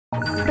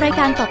ราย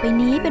การต่อไป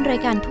นี้เป็นรา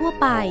ยการทั่ว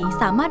ไป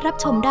สามารถรับ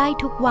ชมได้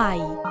ทุกวัย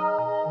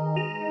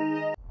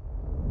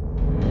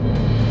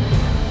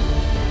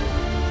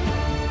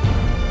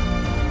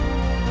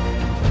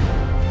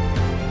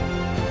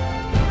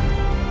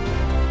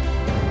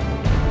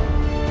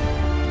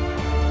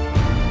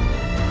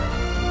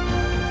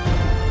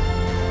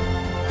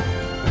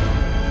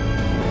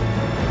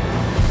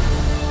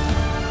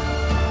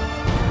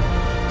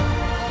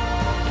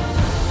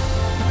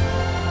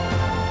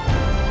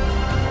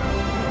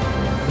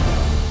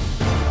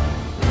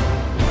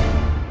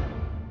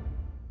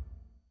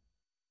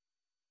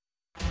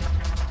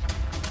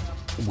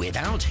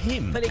Without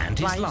him and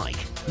his like,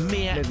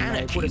 mere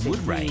anarchy would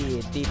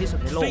reign.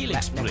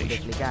 Felix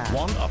Bluch,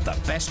 one of the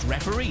best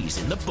referees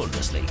in the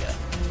Bundesliga.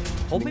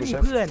 ผมไม่มี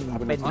เพื่อน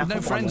เป็นนัก I've ฟุ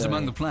no ตบอล friends เลย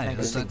among the ใน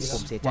players. สิ่งที่ That's ผ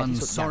มเสียใจ one ที่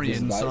สุดอย่าง sorry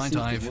insight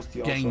I've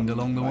gained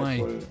along the way.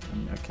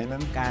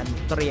 การ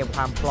เตรียมค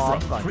วามพร้อม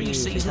From ก่อนที่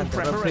ซีซั่น pre-season จ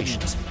ะเริ่มขึ้น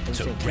preparations เป็น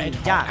to สิ่งที่ red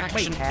ยาก hot ไ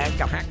ม่ action แพ้ in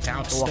กับ packed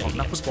out ตัวของ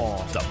นักฟุตบอล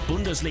stadiums. The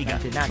Bundesliga นั่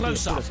นคือหน้าที่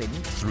close ผู้ up ตัดสิน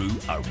through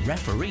a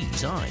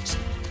referee's eyes.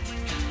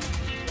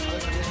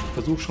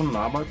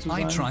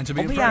 I try to ผ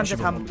be มพยายามจะ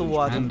approachable ทำตัว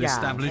ทุก and อย่าง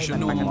establish ให้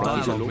a มัน normal ปก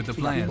ติ dialogue with the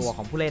ที่กับ players. ตัวข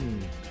องผู้เล่น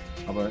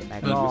แต่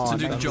But ก็ to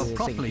do นั่ the นคื job อ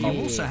สิ่ง properly, ที่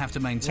you also have to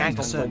งาน maintain ข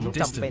a องผม certain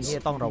จำเป็น distance. ที่จ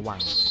ะต้องระวัง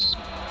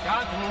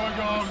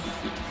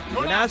เ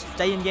ดี๋ยวนะใ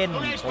จเย็นๆ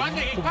ผม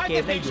คุมเก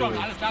มได้อยู่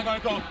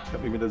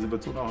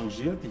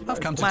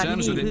I've come to มา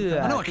terms ที่ with นี่ it. เพื่อ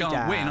I know I ที่จะ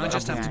can't win, I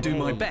just have to do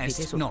my ทำงานให้ดี best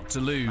ที่สุด not to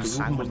lose.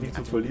 บางคนอาจจ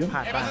ะพล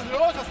าดบ้าง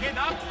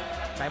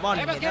สายบอลเ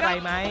ห็นอะไร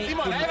ไหม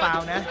คุณฟาว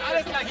ล์นะ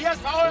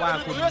ว่า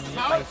คุณ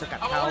ไปสกัด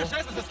เขา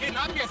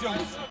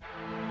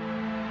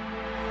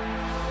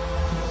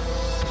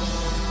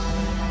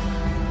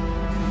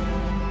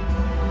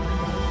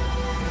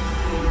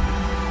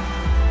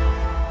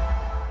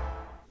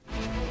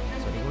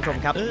ผู้ชม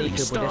ครับนี่ Early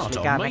คือ start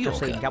Bundesliga on แมตช์ที่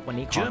สี่ครับ Mallorca. วัน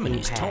นี้ขอดู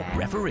Germany's แผ top น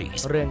referees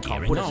เรื่องของ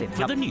gearing ผู้ตัด up สินค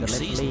for รับ the เด new อะเล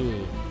ฟ season. ลี่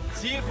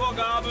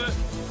Zielvorgabe,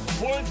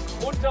 Puls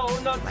unter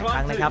หลายค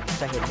รั้งนะครับ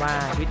จะเห็นว่า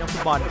ชีวิตนักฟุ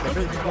ตบอลเป็นเ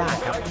รื่องที่ยาก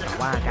ครับแต่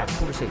ว่าการ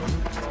ผู้ตัดสิน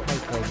ไม่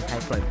เคยมีใคร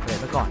เปิดเผย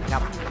มาก่อนนะครั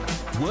บ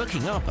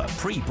Working up a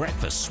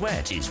pre-breakfast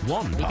sweat is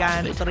one มีการ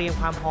part of it. เตรียม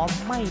ความพร้อม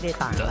ไม่ได้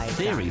ต่างอะไร The จาก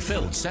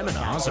theory-filled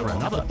seminars are ฟุ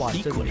another ตบอล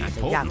ซึ่ง equally อาจจ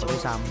ะยากกว่า important. ด้ว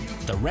ยซ้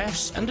The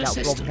refs ำ and จะอบ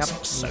รมครับ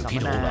assistants มี soak สัม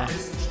it มนา all up.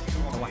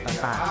 จังหวัด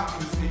ต่าง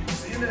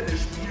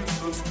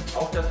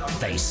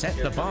They set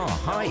the bar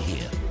high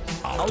here.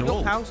 ๆเขา After ยก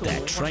all, เท้าสูง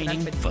they're เพราะฉะนั้น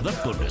training เป็น for the ก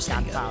า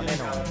รฟาว Bundesliga. ล์แน่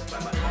นอน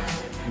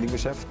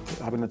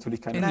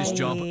In this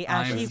job,อ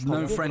าชีพ I've ขอ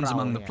ง no พวก friends เรา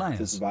among เนี่ the ย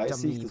players. จะ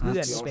มีเพื่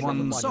อนที่เป็นนัก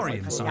ฟุตบอล One sorry ย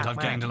าก insight มาก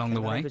I've gained along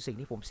the นั่ way. นคือสิ่ง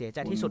ที่ผมเสียใจ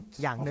ที่สุด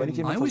อย่างหนึ่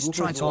ง I always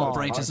try to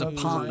operate as a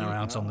partner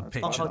out on the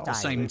pitch at the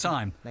same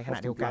time. ในขณะ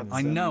เดียวกัน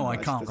I know I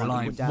can't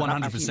rely คุณจะรับ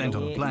อาชีพ 100%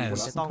 on the นี้คุณ players.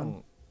 จะต้อง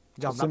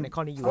ยอมรับในข้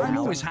อนี้อยู่ I'm แล้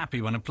ว always happy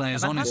when a player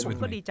is บางครั้ง honest ผม with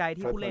ก็ดี me, ใจ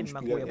ที่ผู้เล่นม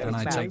าคุยกับผม and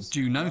I แบบ take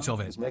due note of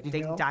it. จ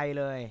ริงใจ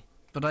เลย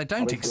But I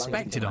don't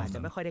expect it อาจ of จะ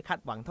ไม่ them. ค่อยได้คาด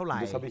หวังเท่าไหร่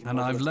And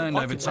I've learned เพ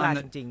ราะ over ถึงเวลา time จ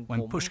that ริงๆ when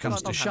ผม push ก็ comes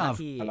ต้ to องทำหน้า shove,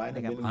 ที่น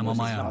ะครับ I'm on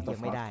my own. ยั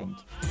งไม่ได้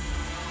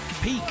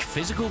Peak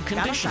physical การ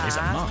รัก condition ษา is ส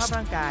a ภาพ must.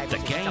 ร่างกาย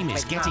The game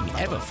is getting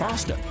ever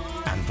faster,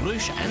 and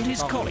Bruch and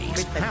his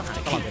colleagues have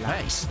to keep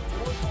pace.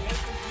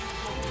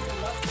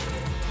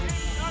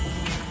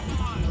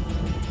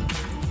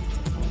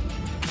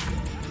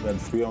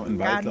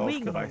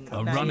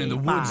 A run in the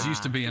woods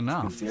used to be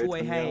enough. ช่วย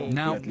ให้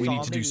Now we ซ้อ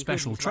need ม to ได้ do ดีขึ้น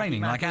special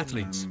training like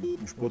athletes.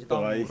 จะต้อ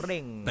งเร่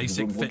ง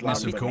Basic fitness,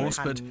 of course,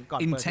 but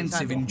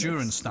intensive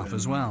endurance stuff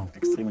as well.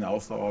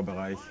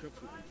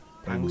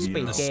 ทั้งส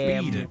ปีด The เก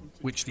ม speed at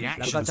which the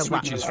แล้วก็ action จังหว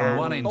ะ switches กา from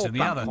ร one end โต้ to ก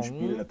the ลับ other ขอ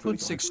ง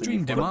puts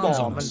extreme ฟุตบอ demands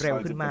ล on มัน us. เร็ว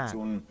ขึ้นมาก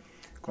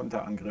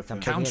จำ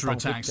เป็นที่จะต้อง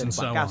ฟิตเกิน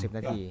กว่า 90 น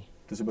าที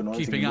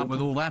Keeping up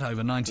with all that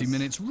over 90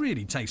 minutes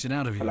really takes it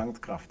out of you.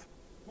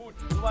 Gut,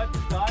 soweit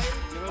bis dahin.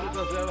 Ihr werdet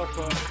das selber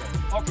steuern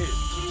können. Okay,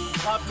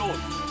 Fahrt los.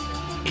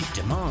 It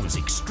demands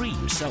extreme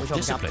ผู้ชมครับ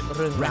self-discipline. เ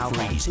รื่องราว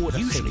ของ Referees ผู้ตั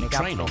ดสิน usually นะครั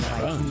บ train เป็ on นอะไร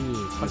their own. ที่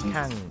ค่อน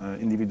ข้าง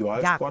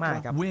ยากมาก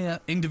ครับ We're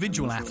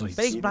individual athletes. เ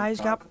ฟลิกซ์ไบร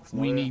ซ์ครับ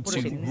We need ผู้ตั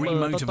ด to สินเบอ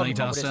ร์ต้นๆ remotivate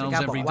ของ ourselves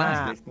บ every อกว่า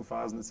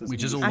day,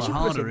 which is all อา the ชีพ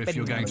ผู้ตัดสิน harder เป็น if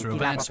you're going กี through a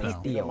ฬา bad ประเภท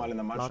spell. เดียว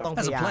เราต้องพ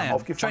As ยา a ยาม player,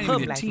 training เพิ่ม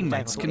with แร your งจูงใจ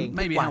ข teammates องตัวเอง can ทุ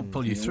maybe กวัน help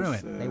pull you through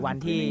it. ในวัน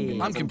ที่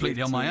I'm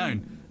completely on my own,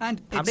 and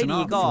ทำ it's ได้ an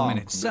ดี art ก็ form in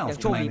ยัง itself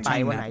โช to คดีไป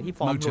maintain วันไหน that ที่ฟ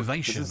อร์มหลุด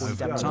motivation คุณ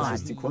จะ over ทำลาย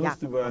time. ยาก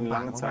ลำบ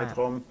ากมาก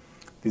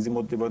diese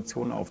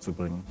Motivation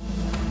aufzubringen.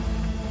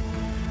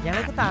 อย่างไร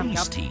ก็ตาม At ค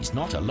รับ least he's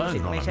not alone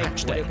ไม่ on a ใช่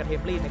match ตัวเดียว day. กับเท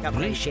มปลีนะครับใน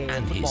Bruch เกม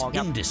and ฟุต his บอลค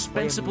รับ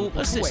indispensable เว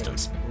ม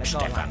assistants, แล้วก็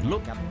Stefan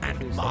Luck ครับ and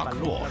คือ Mark สเตฟาน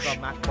ลุกแล้วก็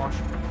Borsch. มาร์คบอช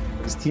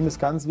Das Team ist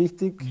ganz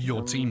wichtig.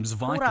 Your team's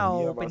พวกเรา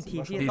vital. เป็นที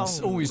มที่ต้อง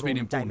It's always been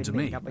รวมใจ important เป็น to ห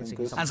นึ่ง me. ครับเป็นสิ่ง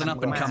ที่สำคัญ As an มาก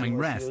up-and-coming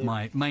ref,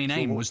 my main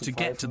aim was to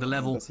get to the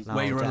level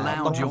where you're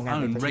allowed your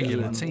own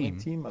regular team.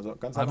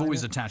 I've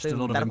always attached ซึ่ง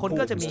a lot แต่ of ละคน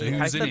ก็จะมี importance to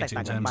คาแรค who's เตอ in ร์แตก it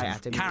ต่าง in กันไป terms อาจ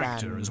of จะมีการ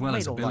character as well ไ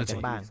ม่ as ลงรอยกัน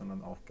ability. บ้าง sondern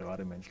auch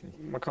gerade menschlich.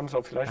 Man kann es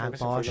auch vielleicht ein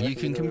bisschen Bosch. vergleichen. You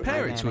can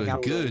compare it to a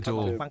good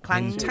or บางครั้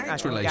งอาจ intact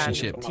จะมีการ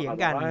relationship. เถียง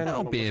กัน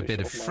There'll be a bit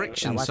of แต่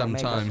friction ว่าจะไม่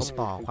กระทบ sometimes,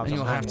 ต่อความ and สัม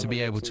you'll พัน have ธ์ to be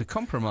able to บาง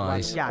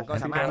compromise อย่างก็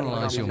and สามารถ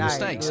analyse your ได้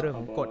mistakes. ด้วยเรื่อง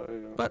ของกฎ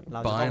Butเร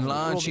าจะ by ต้อง and ร่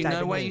ว large, ม you ใจ know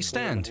เป็นห where นึ่ you ง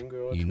stand.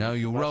 You know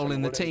your role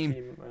in the team,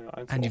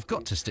 and you've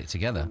got to stick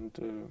together.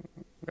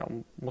 ja,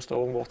 muss da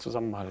irgendwo auch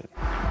zusammenhalten.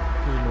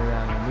 ที่เมือ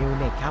งมิว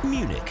นิกครับ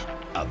Munich,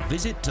 a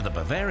visit to the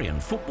Bavarian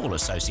Football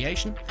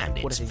Association and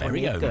ผู้ตั its ดสินคน very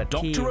นี้ own เกิด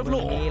ที่ Doctor of เมื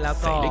อง Law, นี้แล้ว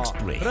ก็ Felix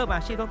Brig. เริ่มอ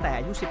าชีพตั้งแต่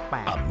อายุ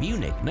A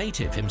Munich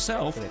native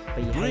himself, 18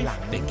 ปีให้ Brig หลัง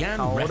began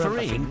เขาเริ่มตั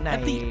ดสิน refereeing ใน at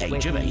the เว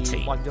age of ที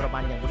บอล 18. เยอรมั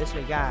นอย่างบุนเดส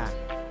ลีกา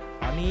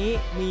ตอนนี้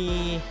มี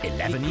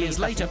 11 years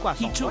later, กว่า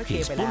he took 200 เก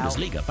ม his ไปแล้ว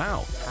Bundesliga bow.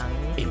 ทั้ง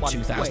In บอล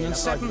ถ้วยแล้ว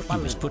ก็ 2007, he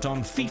was put on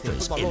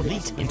FIFA's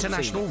elite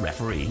international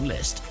refereeing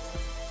list.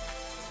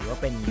 ถือว่า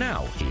เป็น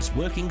Now, his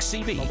working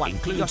CV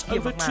includes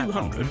over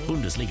 200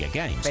 Bundesliga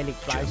games,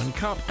 German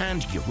Cup and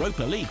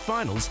Europa League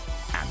finals,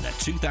 and the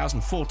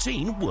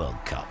 2014 World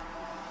Cup.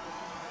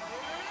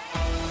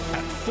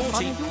 At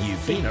 40,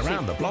 you've been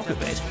around the block a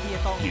bit.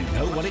 You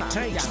know what it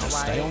takes to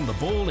stay on the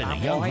ball in a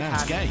young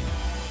man's game.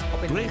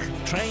 Brig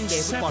trains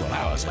several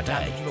hours a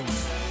day.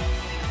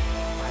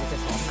 จะ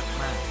ซ้อมหนัก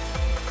มาก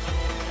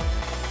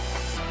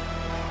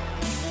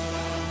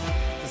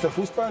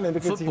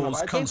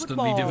Football's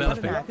constantly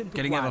developing,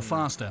 getting ever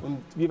faster,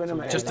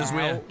 just as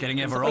we're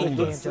getting ever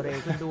older.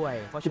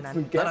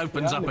 That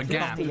opens up a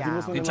gap.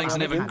 It takes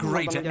an ever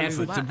greater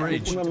effort to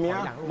bridge.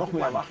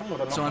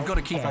 So I've got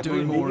to keep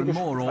doing more and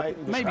more, or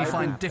maybe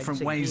find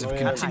different ways of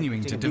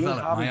continuing to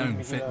develop my own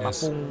fitness.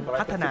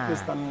 พัฒนา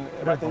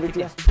เรื่องของฟิต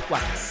เนสทุกวั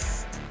น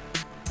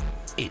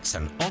It's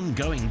an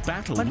ongoing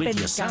battle มันเป็น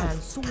with การ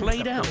yourself, สู้กับ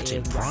played ตัว out เอง in อย่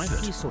าง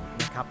private. ที่สุด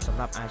นะครับสำ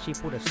หรับอาชีพ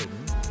ผู้ตัดสิน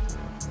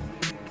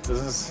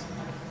That's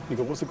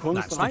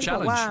น้อ the ยบอ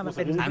กว่า challenge มันเ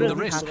ป็น and เรื่อง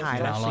the ที่ท้า risk ทาย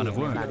in และ our เสี่ย line ง of ใ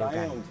น work. เวลาเดียว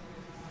กัน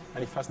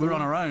We're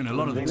on our own a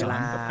lot of the เวล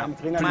า time,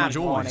 pretty much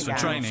always for ซ้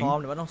อ training. ม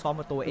หรือว่าต้องซ้อม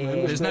กับตัวเอง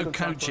There's no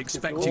coach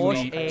expecting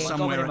me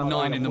somewhere at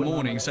 9 in the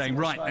morning saying,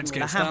 right, let's แ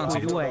ละ get ห้ามคุ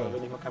ย started. ด้วย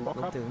ร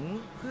วมถึง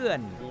เพื่อน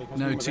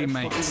No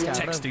teammates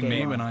texting me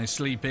when I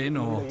sleep in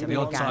or จะ the มี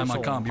odd การ time I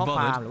ส่ง can't be ข้อค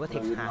วาม bothered. หรือว่าเท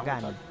คหากั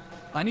น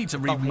I need to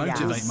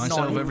re-motivate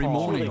myself every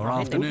morning or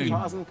afternoon.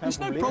 It's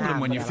no problem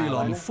when you feel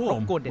on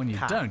form. When you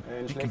don't,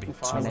 it can be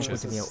ไม่นั้นคุณ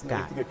จะมี torture. โอก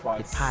าส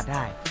ผิดพลาดไ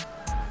ด้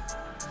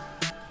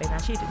เป็นอ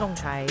าชีพที่ต้อง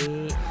ใช้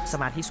ส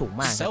มาธิสูง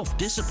มาก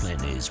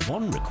Self-discipline is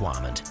one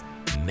requirement,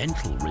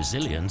 mental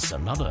resilience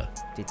another.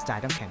 จิตใจ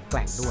ต้องแข็งแก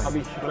ร่งด้วย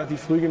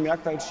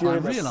I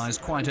realised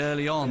quite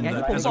early on อย่าง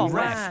ที่ that ผม as บ a อก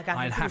ว่า ref, การเ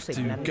ป็น I'd ผู้ have ตัด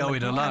สินนั้น to มัน go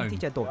it ค่อนข้าง alone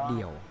ที่จะโดดเ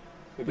ดี่ยว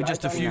with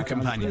just a few เพื่อ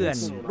น companions,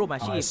 ร่วมอา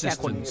ชี my พแค่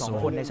คน assistants สอง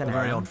or คนในส a นาม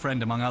very odd friend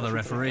among other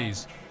referees.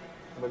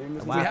 แ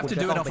ต่ว่า We have คุณ to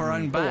จะ do ต้ it อง off เป็น our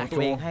own ตัว back ตั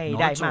วเอง or ให้ not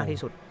ได้ at มาก all. ที่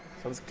สุด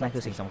นั่นคื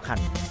อสิ่งสำคัญ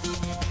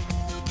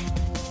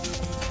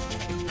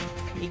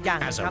อีกอย่าง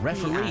นะ As ค a รับ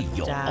ที่ referee, อาจ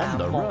you're จะ on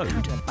the มองข้า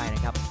ม road เกินไปนะ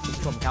ครับคุณ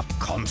ผู้ชมครับ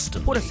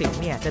ผู้ตัดสิ constantly.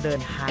 นเนี่ยจะเดิน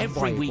ทาง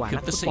บ่อย Every กว่า week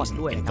นัก of the ฟุตบอล season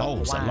ด้วยนะครับเพ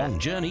involves ราะ a ว่า long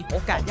journey โอ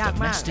กาส of ยาก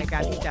มากใน domestic กา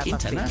รที่ or จะตั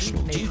ดสิน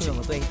international ในเมือง duty. ข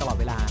องตัวเองตลอด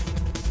เวลา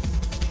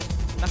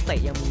นักเตะ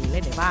ยังมีเ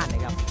ล่นในบ้านนะ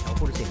ครับแล้ว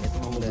ผู้ตัดสินเนี่ยต้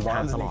องเดินทา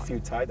งตลอด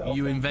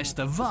You invest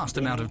a vast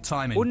amount of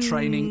time คุณ in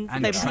training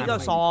and เต็มที่ก็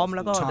ซ้อมแ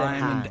ล้วก็ traveling, เดิน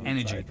time ทาง and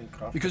energy,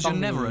 because ต้อง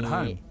you're มี never at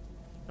home.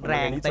 แร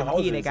งเต็ม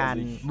ที่ในการ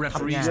ท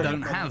ำงาน Referees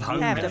don't have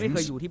home แทบจะไม่เค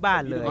ย games. อยู่ที่บ้า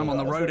นเลย I'm on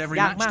the road every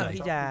ยาก match มาก day.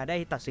 ที่จะได้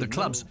ตัดสิน The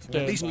clubs เก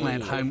ม at least ที่ play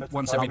at home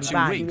once เรา every มี 2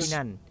 บ้านอยู่ weeks. ที่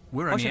นั่น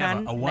We're เพราะ only ฉะนั้น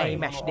ever ใน away.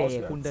 แมตช์เด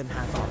ย์คุณเดินท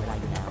างตลอดเวลา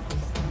อยู่แล้ว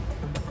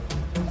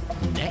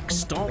Next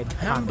stop, เป็น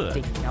ความจ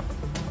ริง Hamburg. ครับ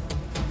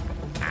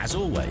As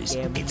always, เก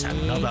ม it's นี้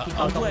another ที่เ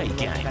ขาต้องล away ง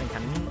การ game แข่งขั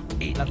น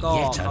in แล้วก็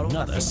yet เขาต้อง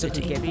ตัด another สินก็คื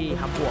อ city. เกมที่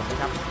ฮัมบวร์กนะ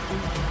ครับ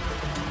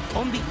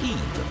On the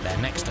eve of their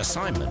next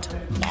assignment,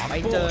 ไป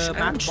Mark เจอ Borsch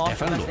มาร์ค and บอสและ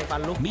Stefan สเตฟา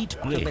นลุ Luck ก meet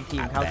ซึ่ง Brig เป็นที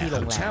ม at เขาที่ their โร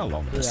งแรม hotel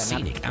on เพื่ the อนัด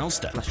scenic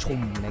Alster. ประชุม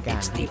ในกา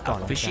ร It's ที่ the ก่อน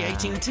ลงจะ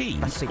officiating team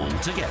ตัดสิน all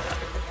together.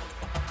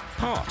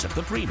 Part of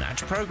the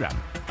pre-match program,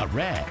 a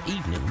rare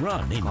evening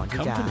run in ก่อนที่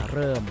จะ company. เ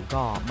ริ่ม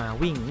ก็มา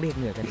วิ่งเรียกเ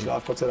หงื่อกันอีก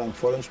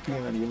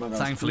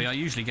Thankfully, I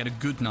usually get a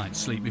good night's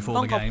sleep before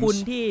ต้อง the ขอบคุณ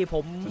games. ที่ผ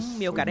ม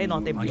มีโอกาสได้นอ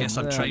นเต็ม I เปี่ยม guess เ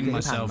มื่อ I've คืน trained ที่ผ่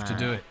าน myself มา to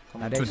do it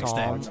และได้ to an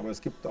ซ้อม extent.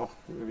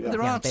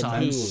 There อย่าง are เต็ม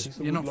ที่ times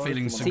you're not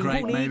feeling so สิ่งพว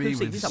great กนี้คือ maybe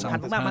สิ่ง with ที่สำคัญ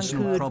some มากๆบาง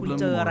คื personal นคุณ problem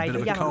เจอ or อะไร a bit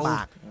ที่ of a ยากลำบ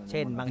าก cold. เ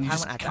ช่นบาง And ค you รั้ง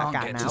just มันอาจจะ can't อาก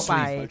าศ get ห to นาวไป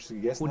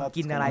sleep. คุณ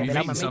กินอะไรไป You've แ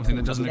ล้วมัน eaten ไม่ something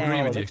ถู that ก doesn't แน่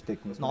agree with you.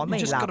 นอน You ไม่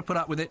just หลับ got to put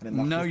up with it and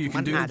know you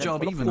มั can น do อาจ the จะ job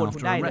รบ even กวนคุ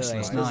ณ after ได้ a เลย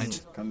restless night.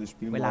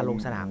 เวลาลง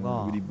สนามก็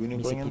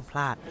มีสิทธิ์ผิดพล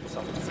าด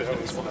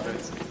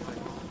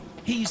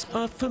He's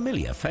a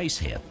familiar face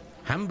here.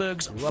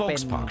 Hamburg's ถือว่าเป็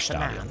น Volkspark ส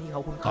นาม Stadion. ที่เข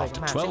าคุ้นเคย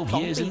After มาก 12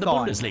 12 years ปี in the ก่อ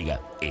น Bundesliga,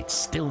 it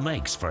still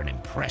makes for an เขา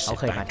impressive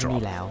เคยมาที่ backdrop.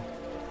 นี่แล้ว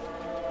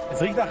Es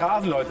riecht nach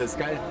Rasen, Leute, ist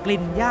geil. กลิ่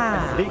นหญ้า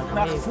Es riecht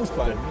nach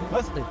Fußball.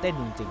 Was? ตื่นเต้น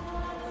จริง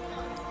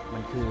ๆ มั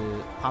นคือ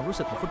ความรู้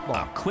สึกของฟุตบอล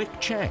A quick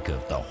check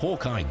of the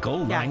Hawkeye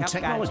goal อย่าง line ครับ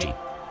การเช็ technology. ค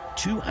 2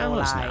 โกล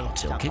hours ไลน์ now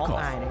till จากฮอก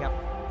kickoff. อายนะครับ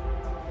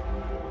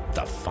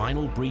The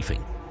final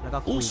briefing. แล้วก็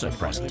คุย Also กัน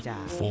ก่อนที่ present, จะ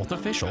fourth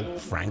official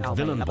Frank เอาไป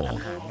รับประ Willenborg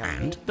ทานอาหา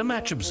ร and the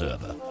match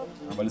observer.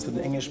 Weil es wird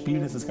ein enges Spiel,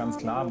 das ist ganz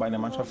klar. Beide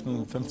Mannschaften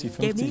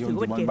 50-50 und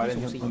die wollen beide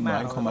nicht unten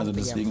reinkommen. Also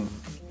deswegen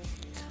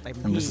เต็ม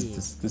das ที่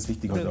ist das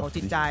Wichtige เรื่อง heute ของ auch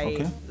จิต für dich. ใจ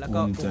Okay? แล้วก็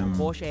Und กลุ่มโ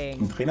ค้ชเอง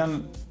mit Trainern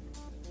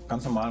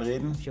ganz normal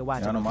reden. เชื่อว่าจ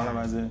ะ Ja, มีการ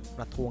normalerweise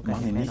ประท้วงกัน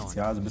machen die แน่นอน nichts.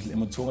 Ja, also ein bisschen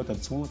Emotion mit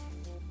dazu.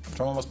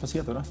 Schauen wir mal, was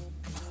passiert, oder?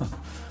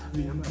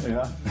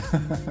 Ja.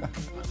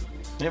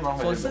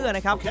 ส่วนเสื้อน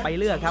ะครับไป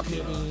เลือกครับ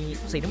มี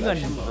สีน้ำเงิน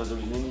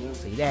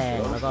สีแดง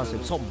แล้วก็สี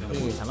ส้ม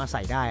ที่สามารถใ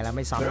ส่ได้แล้วไ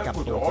ม่ซ้ำกับ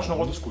ตัว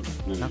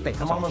นักเตะ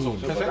ทั้งสองทีม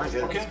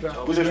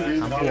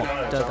ทำบวก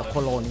เจอกับโค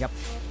โลนครับ